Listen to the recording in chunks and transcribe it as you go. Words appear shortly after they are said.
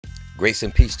Grace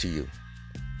and peace to you.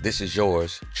 This is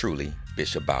yours truly,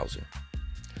 Bishop Bowser.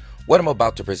 What I'm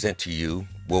about to present to you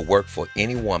will work for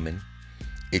any woman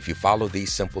if you follow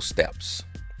these simple steps.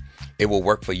 It will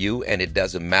work for you, and it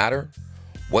doesn't matter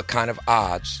what kind of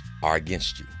odds are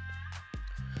against you.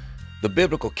 The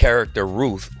biblical character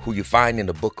Ruth, who you find in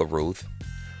the book of Ruth,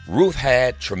 Ruth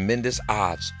had tremendous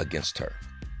odds against her.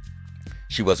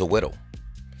 She was a widow.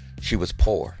 She was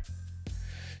poor.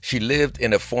 She lived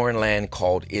in a foreign land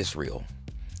called Israel,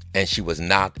 and she was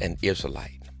not an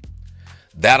Israelite.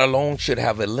 That alone should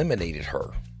have eliminated her.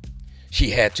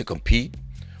 She had to compete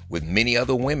with many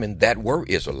other women that were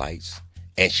Israelites,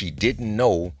 and she didn't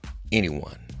know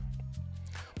anyone.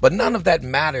 But none of that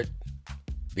mattered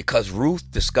because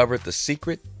Ruth discovered the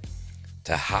secret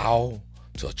to how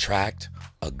to attract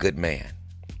a good man.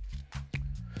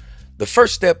 The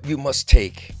first step you must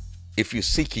take if you're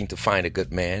seeking to find a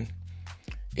good man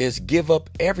is give up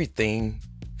everything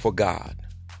for God,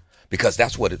 because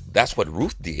that's what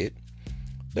Ruth did.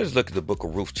 Let's look at the book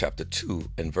of Ruth chapter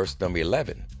 2 and verse number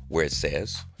 11, where it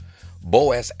says,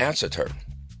 Boaz answered her,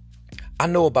 I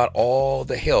know about all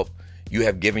the help you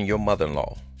have given your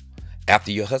mother-in-law.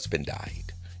 After your husband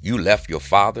died, you left your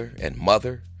father and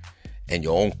mother and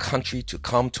your own country to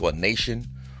come to a nation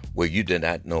where you did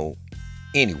not know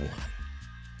anyone.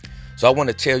 So I want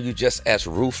to tell you, just as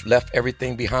Ruth left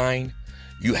everything behind,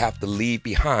 you have to leave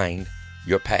behind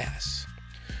your past.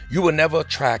 You will never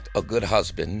attract a good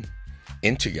husband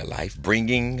into your life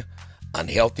bringing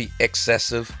unhealthy,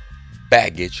 excessive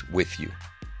baggage with you.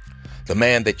 The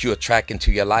man that you attract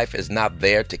into your life is not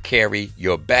there to carry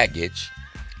your baggage.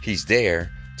 He's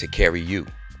there to carry you.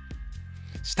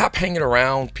 Stop hanging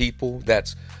around people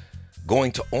that's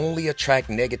going to only attract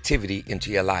negativity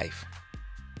into your life.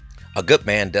 A good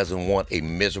man doesn't want a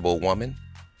miserable woman,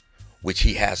 which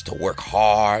he has to work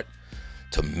hard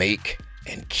to make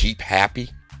and keep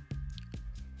happy.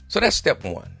 So that's step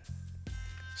one.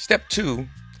 Step two,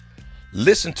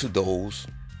 listen to those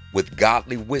with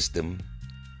godly wisdom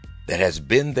that has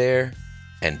been there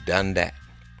and done that.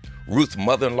 Ruth's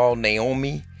mother-in-law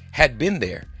Naomi had been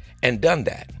there and done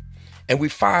that. And we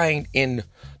find in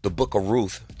the book of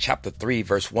Ruth, chapter 3,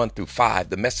 verse 1 through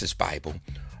 5, the Message Bible,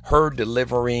 her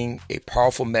delivering a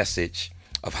powerful message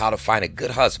of how to find a good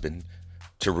husband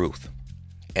to Ruth.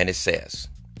 And it says,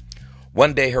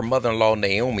 one day her mother-in-law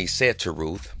Naomi said to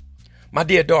Ruth, my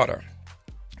dear daughter,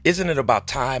 isn't it about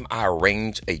time I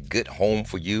arrange a good home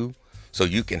for you so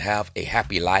you can have a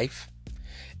happy life?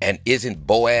 And isn't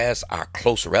Boaz our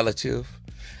close relative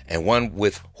and one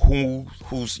with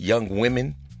whose young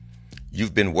women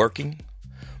you've been working?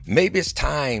 Maybe it's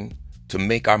time to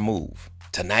make our move.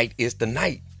 Tonight is the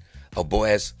night of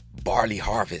Boaz's barley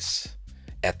harvest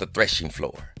at the threshing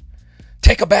floor.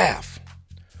 Take a bath,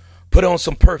 put on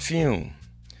some perfume,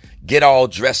 get all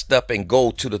dressed up and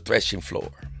go to the threshing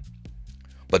floor.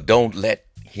 But don't let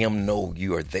him know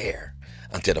you are there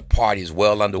until the party is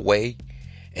well underway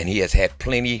and he has had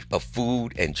plenty of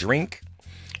food and drink.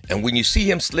 And when you see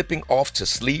him slipping off to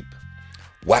sleep,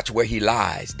 watch where he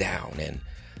lies down and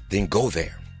then go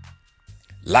there.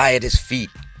 Lie at his feet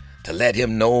to let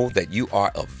him know that you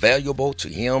are available to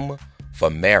him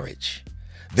for marriage.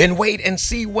 Then wait and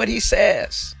see what he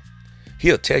says.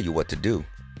 He'll tell you what to do.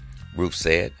 Ruth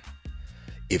said,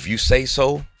 if you say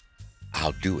so,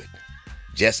 I'll do it,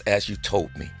 just as you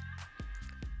told me.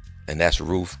 And that's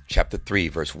Ruth chapter 3,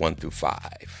 verse 1 through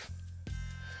 5.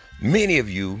 Many of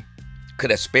you could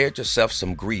have spared yourself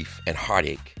some grief and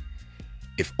heartache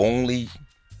if only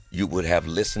you would have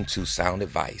listened to sound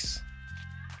advice.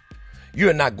 You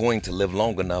are not going to live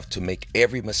long enough to make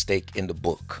every mistake in the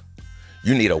book.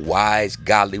 You need a wise,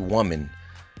 godly woman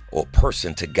or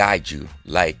person to guide you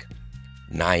like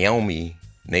Naomi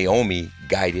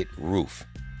guided Ruth.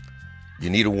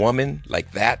 You need a woman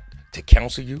like that to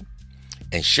counsel you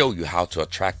and show you how to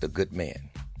attract a good man.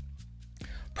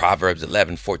 Proverbs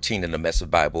 11:14 in the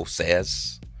Message Bible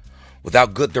says,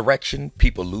 without good direction,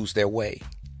 people lose their way.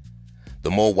 The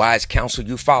more wise counsel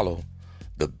you follow,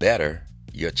 the better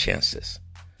your chances.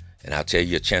 And I'll tell you,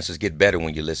 your chances get better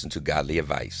when you listen to godly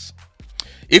advice.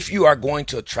 If you are going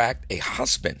to attract a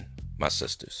husband, my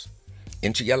sisters,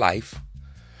 into your life,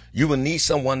 you will need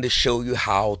someone to show you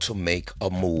how to make a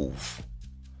move.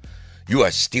 You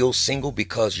are still single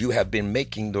because you have been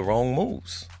making the wrong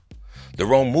moves. The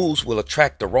wrong moves will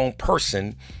attract the wrong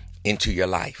person into your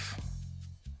life.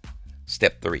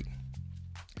 Step 3.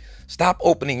 Stop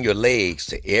opening your legs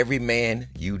to every man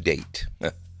you date.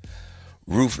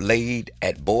 Ruth laid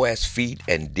at Boaz's feet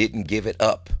and didn't give it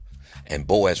up, and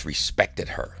Boaz respected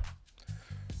her.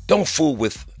 Don't fool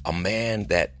with a man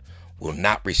that will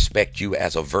not respect you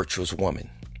as a virtuous woman.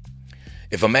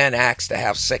 If a man asks to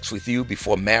have sex with you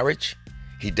before marriage,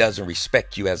 he doesn't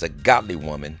respect you as a godly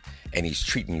woman and he's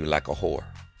treating you like a whore.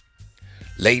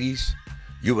 Ladies,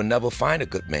 you will never find a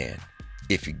good man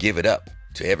if you give it up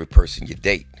to every person you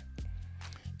date.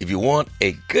 If you want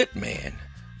a good man,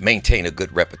 maintain a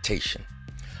good reputation.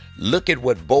 Look at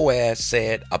what Boaz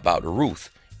said about Ruth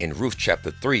in Ruth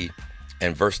chapter 3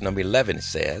 and verse number 11. It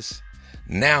says,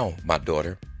 "Now, my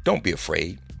daughter, don't be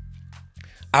afraid.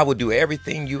 I will do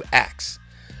everything you ask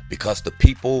because the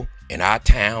people in our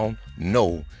town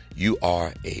know you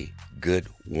are a good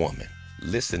woman."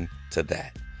 Listen to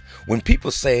that. When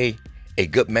people say a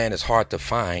good man is hard to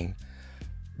find,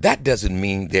 that doesn't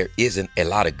mean there isn't a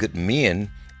lot of good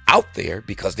men out there,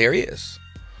 because there is.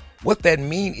 What that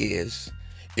means is,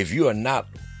 if you are not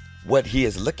what he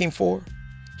is looking for,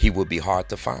 he will be hard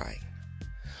to find.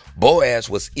 Boaz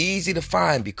was easy to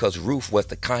find because Ruth was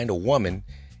the kind of woman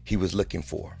he was looking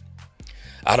for.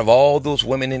 Out of all those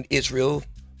women in Israel,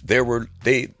 that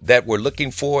were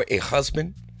looking for a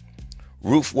husband,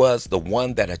 Ruth was the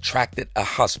one that attracted a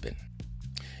husband.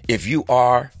 If you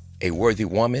are a worthy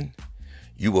woman,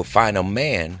 you will find a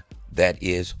man that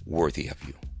is worthy of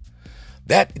you.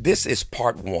 This is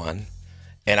part 1,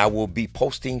 and I will be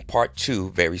posting part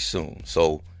 2 very soon.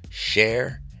 So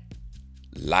share,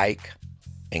 like,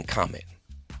 and comment.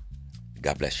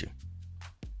 God bless you.